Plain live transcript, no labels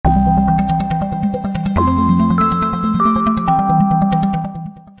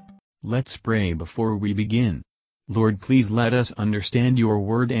Let's pray before we begin. Lord, please let us understand your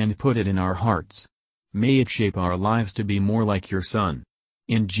word and put it in our hearts. May it shape our lives to be more like your Son.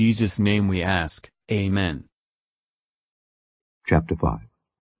 In Jesus' name we ask, Amen. Chapter 5.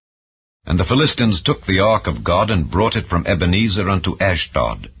 And the Philistines took the ark of God, and brought it from Ebenezer unto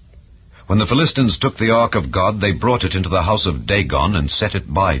Ashdod. When the Philistines took the ark of God, they brought it into the house of Dagon, and set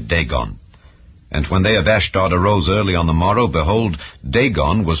it by Dagon. And when they of Ashdod arose early on the morrow, behold,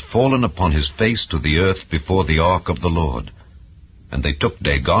 Dagon was fallen upon his face to the earth before the ark of the Lord. And they took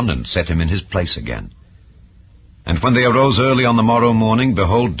Dagon, and set him in his place again. And when they arose early on the morrow morning,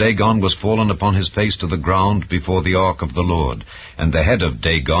 behold, Dagon was fallen upon his face to the ground before the ark of the Lord. And the head of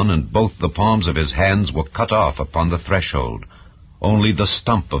Dagon and both the palms of his hands were cut off upon the threshold. Only the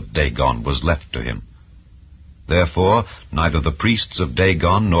stump of Dagon was left to him. Therefore neither the priests of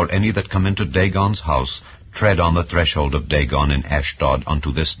Dagon nor any that come into Dagon's house tread on the threshold of Dagon in Ashdod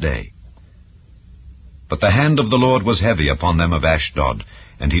unto this day. But the hand of the Lord was heavy upon them of Ashdod,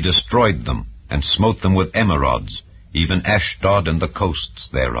 and he destroyed them, and smote them with emerods, even Ashdod and the coasts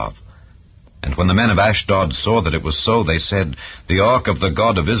thereof. And when the men of Ashdod saw that it was so, they said, The ark of the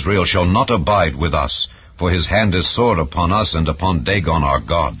God of Israel shall not abide with us, for his hand is sore upon us and upon Dagon our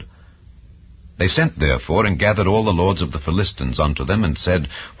God. They sent therefore and gathered all the lords of the Philistines unto them, and said,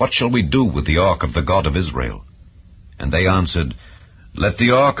 What shall we do with the ark of the God of Israel? And they answered, Let the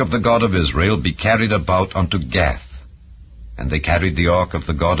ark of the God of Israel be carried about unto Gath. And they carried the ark of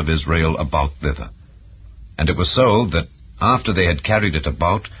the God of Israel about thither. And it was so that, after they had carried it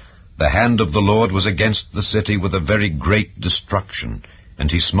about, the hand of the Lord was against the city with a very great destruction,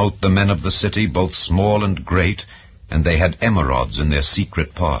 and he smote the men of the city, both small and great, and they had emerods in their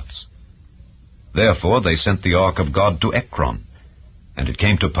secret parts. Therefore they sent the ark of God to Ekron. And it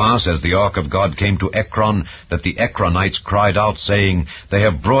came to pass, as the ark of God came to Ekron, that the Ekronites cried out, saying, They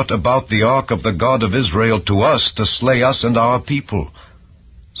have brought about the ark of the God of Israel to us, to slay us and our people.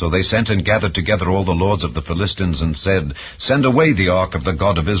 So they sent and gathered together all the lords of the Philistines, and said, Send away the ark of the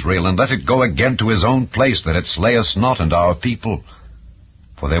God of Israel, and let it go again to his own place, that it slay us not and our people.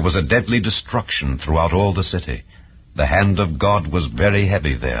 For there was a deadly destruction throughout all the city. The hand of God was very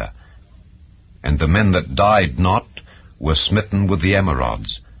heavy there. And the men that died not were smitten with the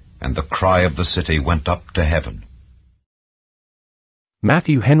emerods, and the cry of the city went up to heaven.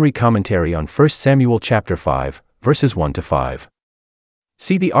 Matthew Henry Commentary on 1 Samuel chapter 5, verses 1 to 5.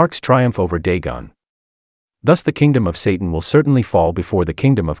 See the ark's triumph over Dagon. Thus the kingdom of Satan will certainly fall before the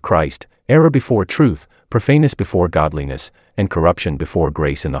kingdom of Christ, error before truth, profaneness before godliness, and corruption before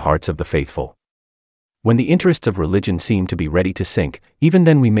grace in the hearts of the faithful. When the interests of religion seem to be ready to sink, even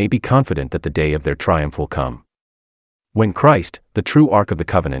then we may be confident that the day of their triumph will come. When Christ, the true Ark of the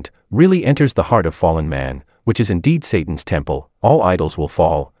Covenant, really enters the heart of fallen man, which is indeed Satan's temple, all idols will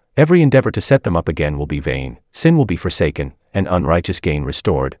fall, every endeavor to set them up again will be vain, sin will be forsaken, and unrighteous gain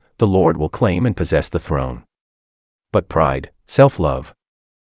restored, the Lord will claim and possess the throne. But pride, self-love,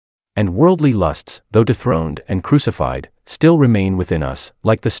 and worldly lusts, though dethroned and crucified, still remain within us,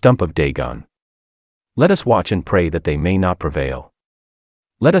 like the stump of Dagon. Let us watch and pray that they may not prevail.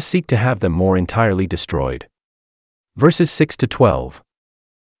 Let us seek to have them more entirely destroyed. Verses 6 to 12.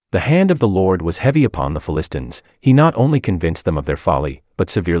 The hand of the Lord was heavy upon the Philistines. He not only convinced them of their folly, but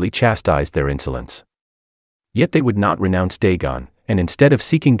severely chastised their insolence. Yet they would not renounce Dagon, and instead of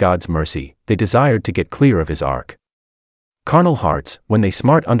seeking God's mercy, they desired to get clear of his ark. Carnal hearts, when they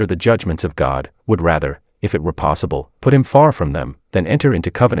smart under the judgments of God, would rather, if it were possible, put him far from them, than enter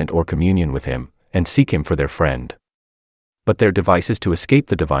into covenant or communion with him, and seek him for their friend. But their devices to escape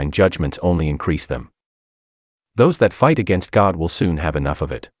the divine judgments only increase them. Those that fight against God will soon have enough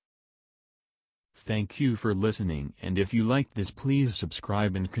of it. Thank you for listening, and if you liked this, please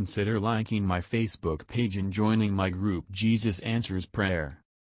subscribe and consider liking my Facebook page and joining my group Jesus Answers Prayer.